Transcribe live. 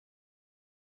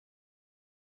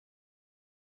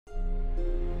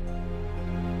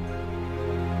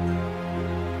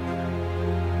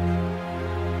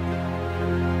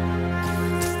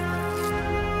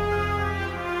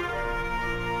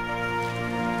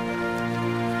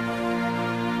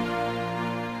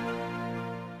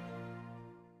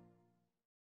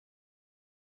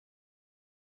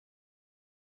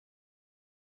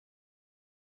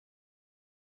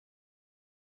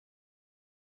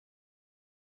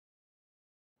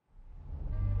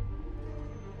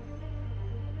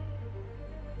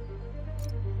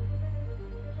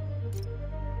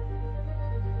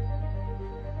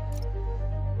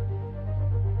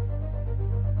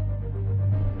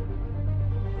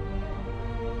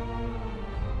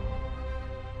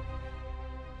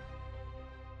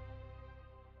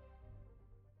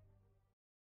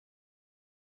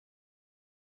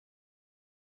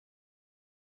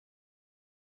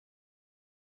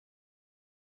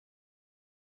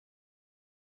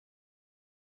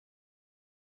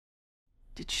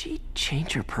Did she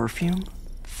change her perfume?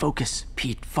 Focus,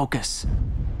 Pete, focus.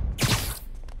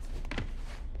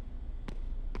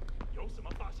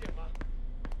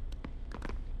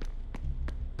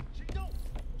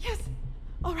 Yes,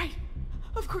 all right,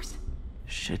 of course.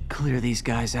 Should clear these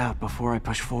guys out before I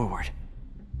push forward.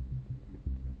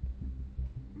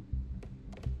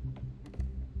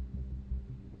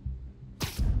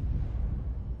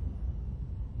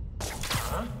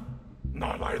 Huh?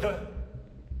 哪来的?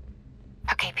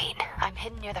 Okay, Pete. I'm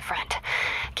hidden near the front.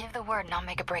 Give the word and I'll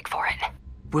make a break for it.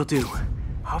 Will do.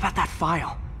 How about that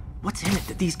file? What's in it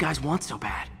that these guys want so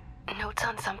bad? Notes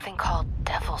on something called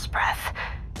Devil's Breath.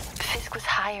 Fisk was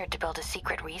hired to build a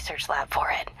secret research lab for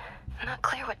it. Not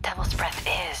clear what Devil's Breath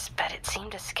is, but it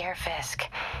seemed to scare Fisk.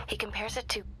 He compares it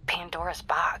to Pandora's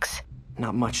box.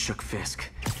 Not much shook Fisk.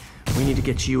 We need to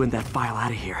get you and that file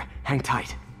out of here. Hang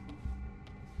tight.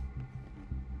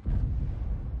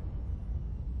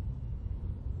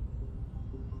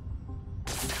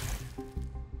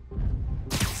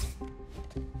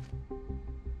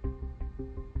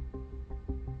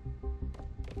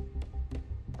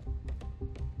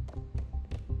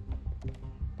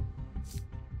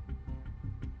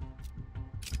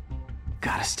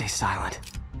 Gotta stay silent.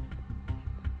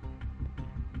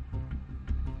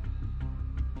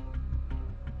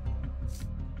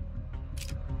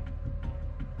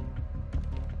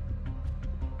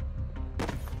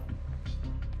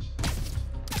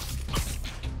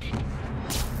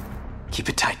 Keep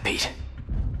it tight, Pete.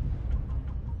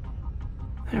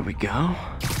 There we go.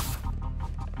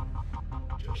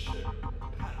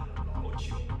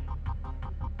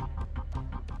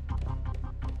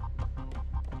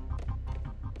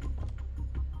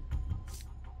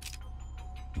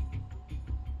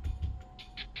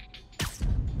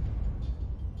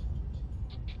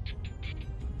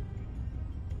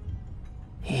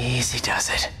 Easy does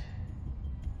it.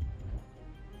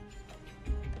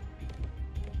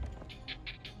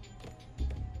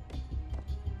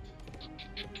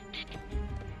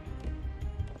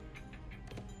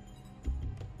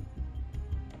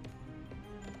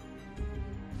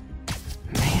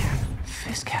 Man,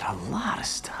 Fisk had a lot of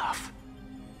stuff.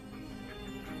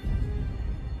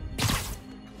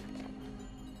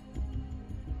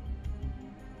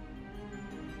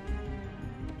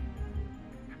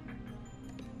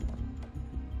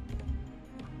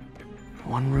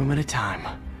 One room at a time.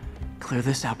 Clear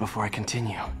this out before I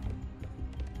continue.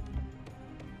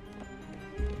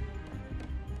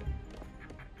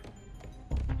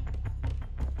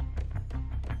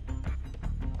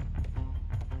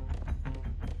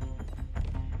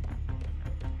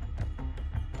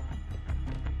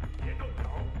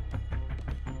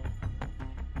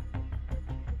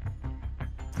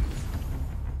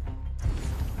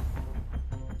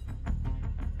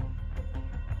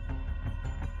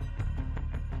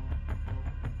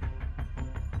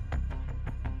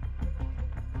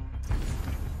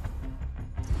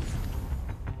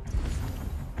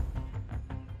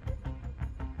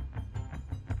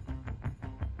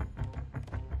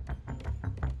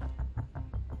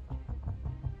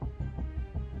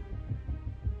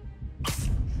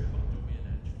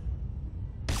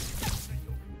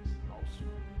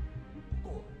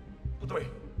对，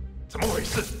怎么回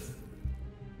事？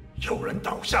有人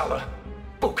倒下了，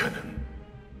不可能！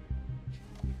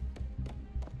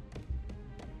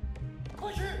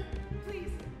快去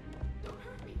Please, don't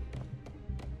hurt me.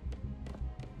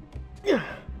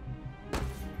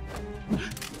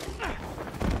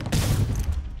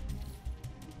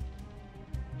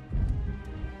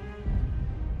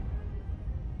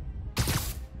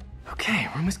 Okay,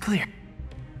 room is clear.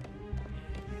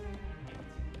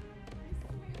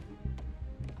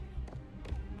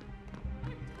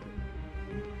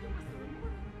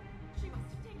 She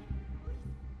must have taken it.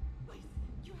 Please,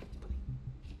 you have to believe.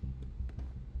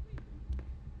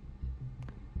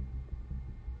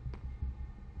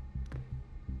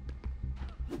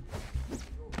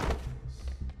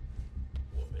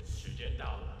 我们时间到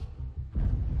了。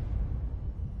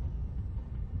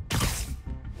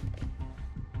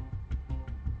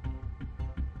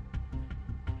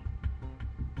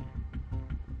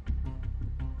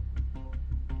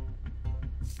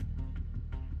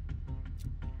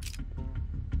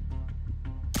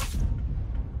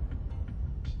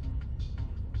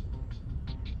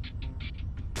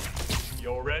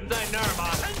有人在那儿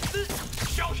吗？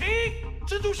小心！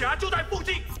蜘蛛侠就在附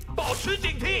近，保持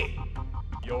警惕。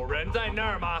有人在那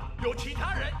儿吗？有其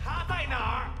他人？他在哪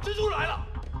儿？蜘蛛来了！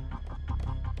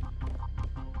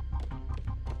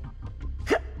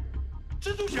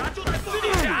蜘蛛侠就在附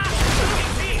近，警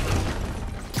惕！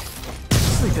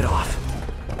 Sleep it off.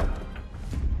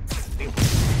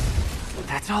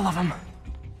 all of them.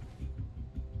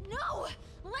 No!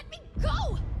 Let me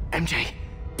go! MJ.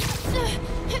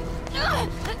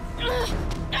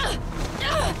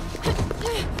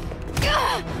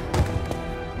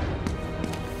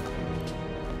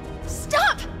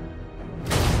 Stop!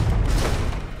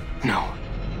 No.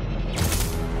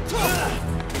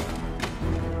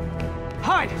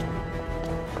 Hide!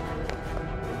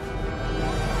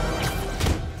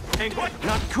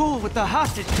 Not cool with the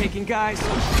hostage taking, guys.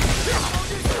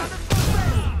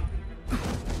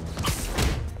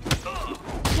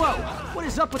 Whoa, what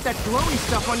is up with that glowy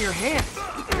stuff on your hands?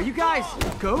 Are you guys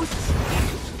ghosts?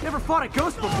 Never fought a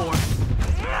ghost before.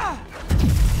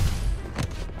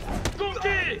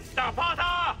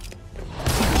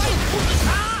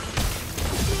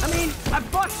 I mean, I've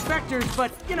fought specters,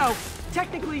 but, you know,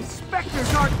 technically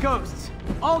specters aren't ghosts.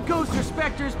 All ghosts are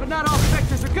specters, but not all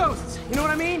specters are ghosts. You know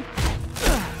what I mean?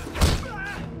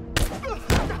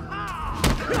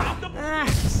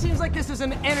 Seems like this is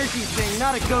an energy thing,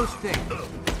 not a ghost thing.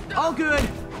 All good.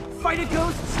 Fight a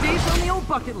ghost stays on the old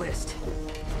bucket list.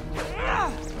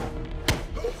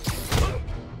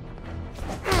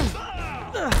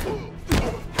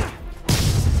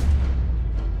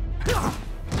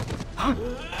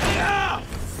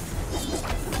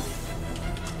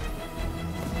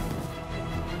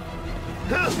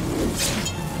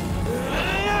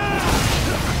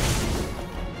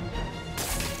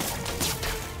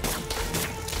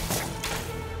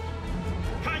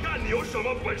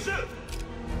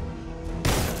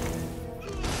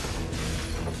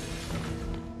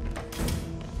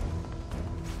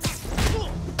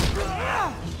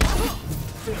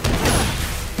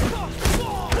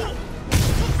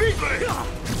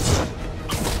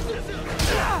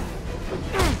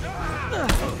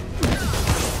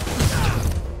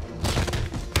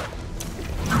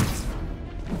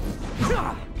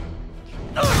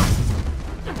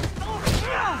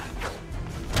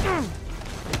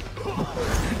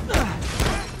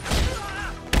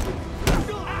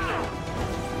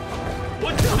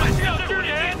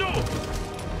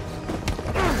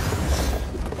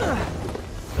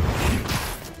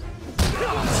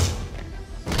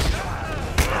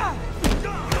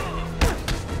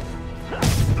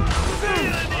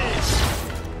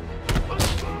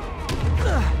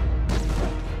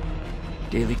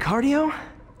 Daily cardio?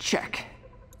 Check.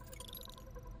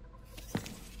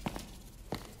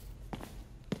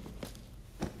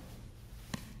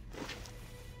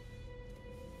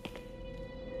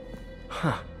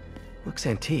 Huh. Looks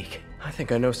antique. I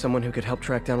think I know someone who could help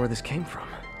track down where this came from.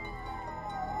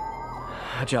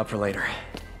 A job for later.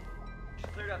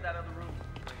 Cleared out that other room.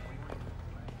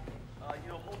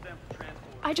 Hold them for transport.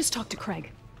 I just talked to Craig.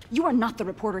 You are not the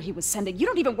reporter he was sending. You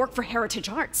don't even work for Heritage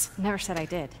Arts. Never said I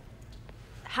did.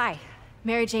 Hi,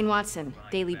 Mary Jane Watson,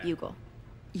 Daily Bugle.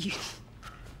 You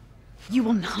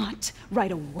will not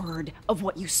write a word of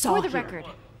what you saw For the here. record,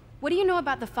 what do you know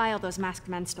about the file those masked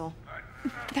men stole?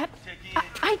 That...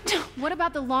 I don't... What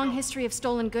about the long history of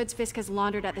stolen goods Fisk has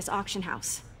laundered at this auction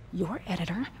house? Your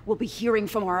editor will be hearing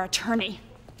from our attorney.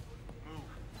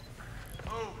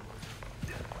 Move.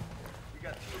 We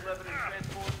got 211 in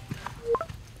transport.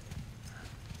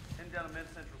 Heading down to Men's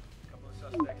Central. A couple of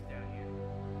suspects down here.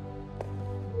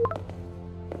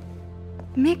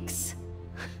 Mix?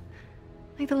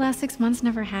 Like the last 6 months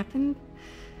never happened?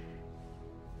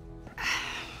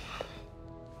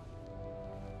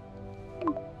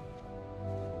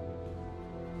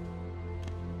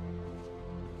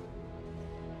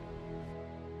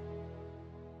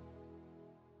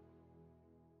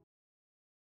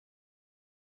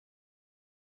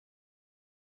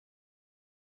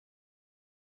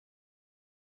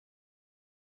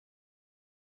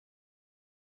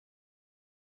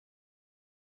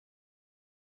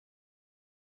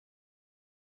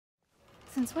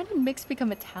 Since when did Mix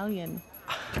become Italian?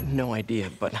 No idea,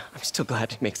 but I'm still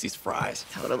glad he makes these fries.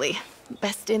 Totally.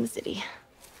 Best in the city.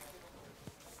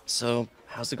 So,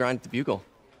 how's the grind at the Bugle?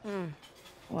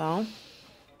 Well,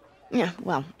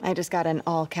 I just got an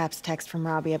all-caps text from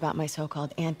Robbie about my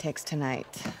so-called antics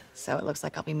tonight. So it looks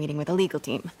like I'll be meeting with a legal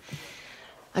team.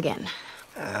 Again.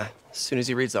 As soon as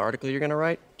he reads the article you're gonna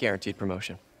write, guaranteed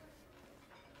promotion.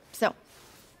 So,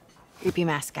 creepy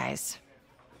mask guys.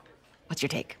 What's your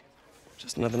take?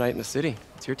 Just another night in the city.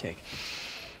 What's your take?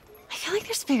 I feel like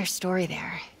there's a bigger story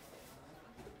there.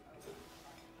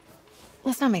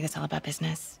 Let's not make this all about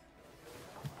business.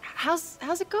 How's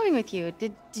it going with you?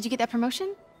 Did you get that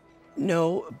promotion?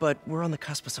 No, but we're on the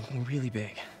cusp of something really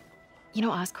big. You know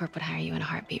Oscorp would hire you in a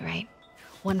heartbeat, right?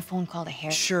 One phone call to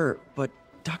Harry. Sure, but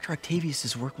Dr.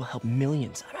 Octavius's work will help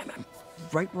millions. I'm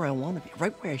right where I want to be,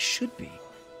 right where I should be.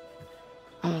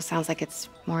 Almost sounds like it's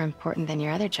more important than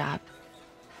your other job.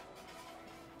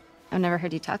 I've never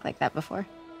heard you talk like that before.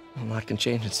 A lot can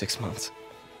change in 6 months.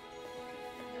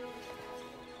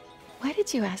 Why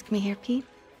did you ask me here, Pete?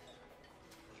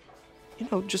 You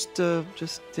know, just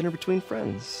dinner between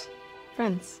friends.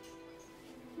 Friends.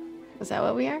 Is that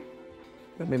what we are?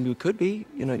 Maybe we could be,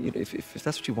 you know, if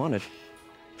that's what you wanted.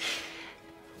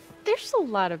 There's a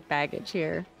lot of baggage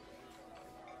here.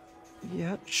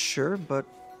 Yeah, sure, but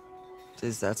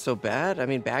is that so bad? I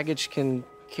mean, baggage can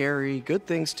carry good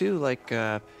things too, like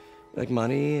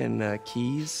money and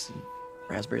keys, and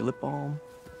raspberry lip balm.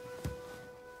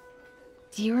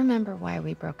 Do you remember why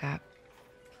we broke up?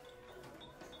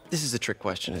 This is a trick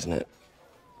question, isn't it?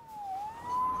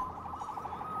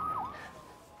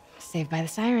 Saved by the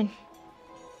siren.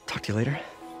 Talk to you later.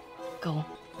 Go.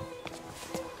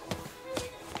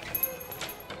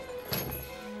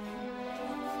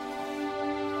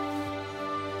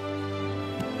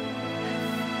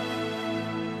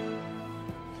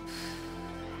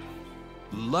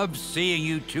 Love seeing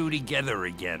you two together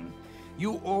again.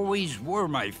 You always were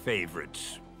my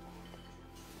favorites.